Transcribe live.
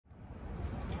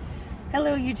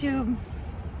Hello YouTube.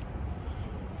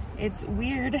 It's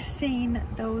weird saying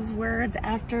those words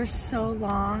after so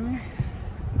long,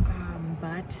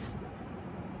 but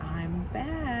I'm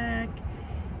back.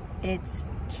 It's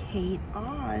Kait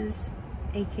Oz,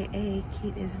 aka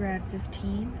Kait is Rad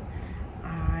 15.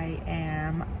 I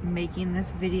am making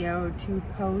this video to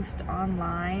post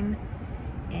online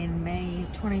in May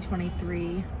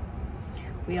 2023.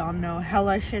 We all know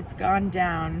hella shit's gone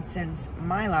down since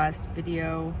my last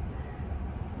video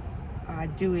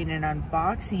doing an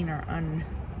unboxing or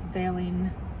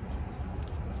unveiling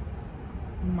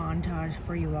montage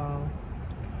for you all.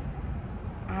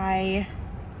 I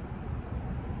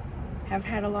have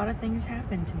had a lot of things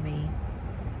happen to me,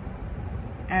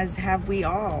 as have we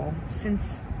all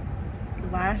since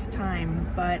last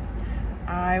time, but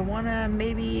I want to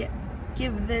maybe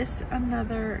give this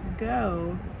another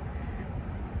go.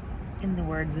 In the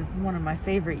words of one of my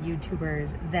favorite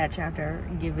YouTubers, that chapter,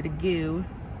 give it a go,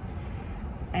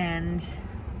 and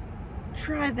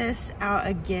try this out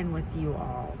again with you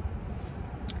all.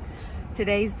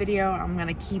 Today's video I'm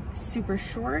gonna keep super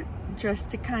short, just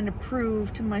to kind of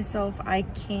prove to myself I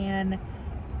can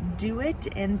do it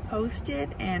and post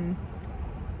it and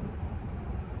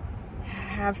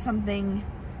have something,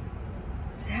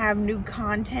 to have new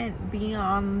content be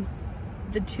on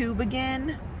the tube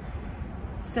again.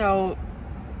 So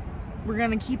we're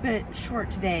gonna keep it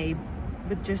short today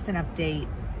with just an update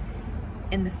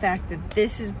and the fact that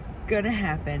this is gonna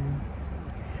happen.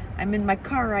 I'm in my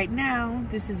car right now.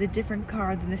 This is a different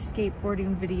car than the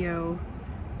skateboarding video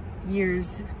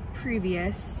years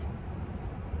previous.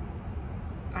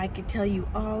 I could tell you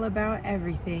all about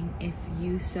everything if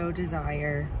you so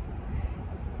desire.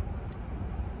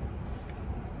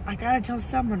 I gotta tell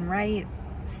someone, right?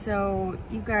 So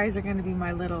you guys are gonna be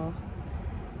my little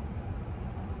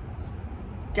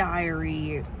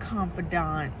diary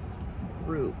confidant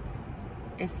group,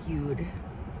 if you'd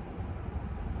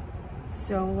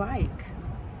so like.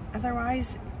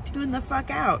 Otherwise, tune the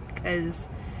fuck out, because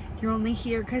you're only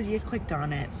here because you clicked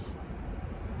on it.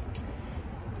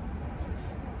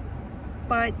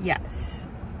 But yes,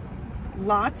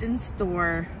 lots in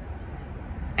store,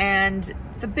 and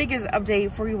the biggest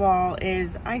update for you all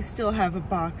is I still have a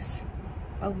box,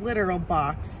 a literal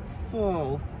box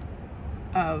full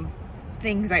of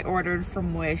things I ordered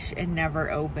from Wish and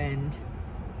never opened,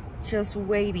 just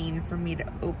waiting for me to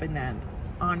open them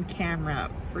on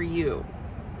camera for you.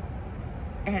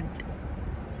 And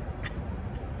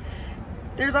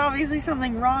there's obviously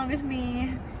something wrong with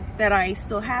me that I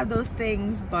still have those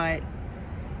things, but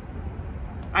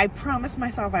I promised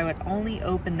myself I would only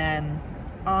open them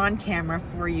on camera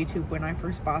for YouTube when I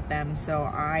first bought them, so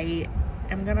I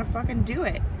am gonna fucking do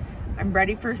it. I'm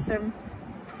ready for some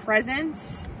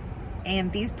presents,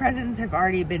 and these presents have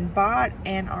already been bought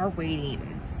and are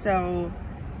waiting. So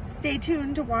stay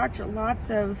tuned to watch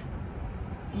lots of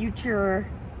future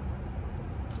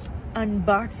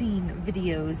unboxing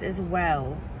videos as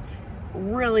well.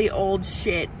 Really old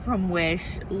shit from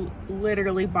Wish.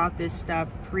 Literally bought this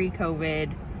stuff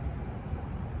pre-COVID.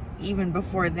 Even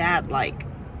before that, like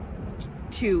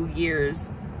 2 years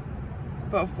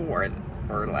before,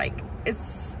 or like,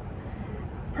 it's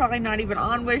probably not even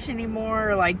on Wish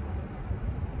anymore. Like,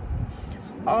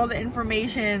 all the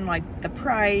information, like the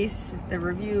price, the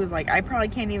reviews, like I probably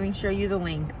can't even show you the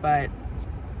link, but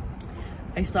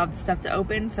I still have the stuff to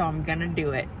open, so I'm gonna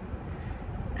do it.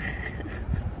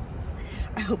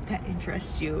 I hope that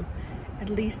interests you, at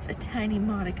least a tiny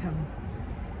modicum.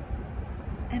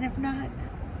 And if not,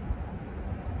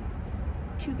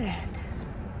 too bad.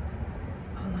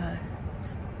 I'll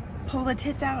just pull the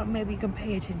tits out and maybe you can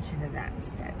pay attention to that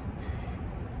instead.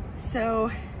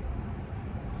 So,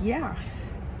 yeah.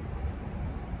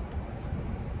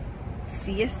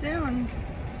 See you soon.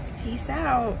 Peace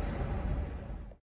out.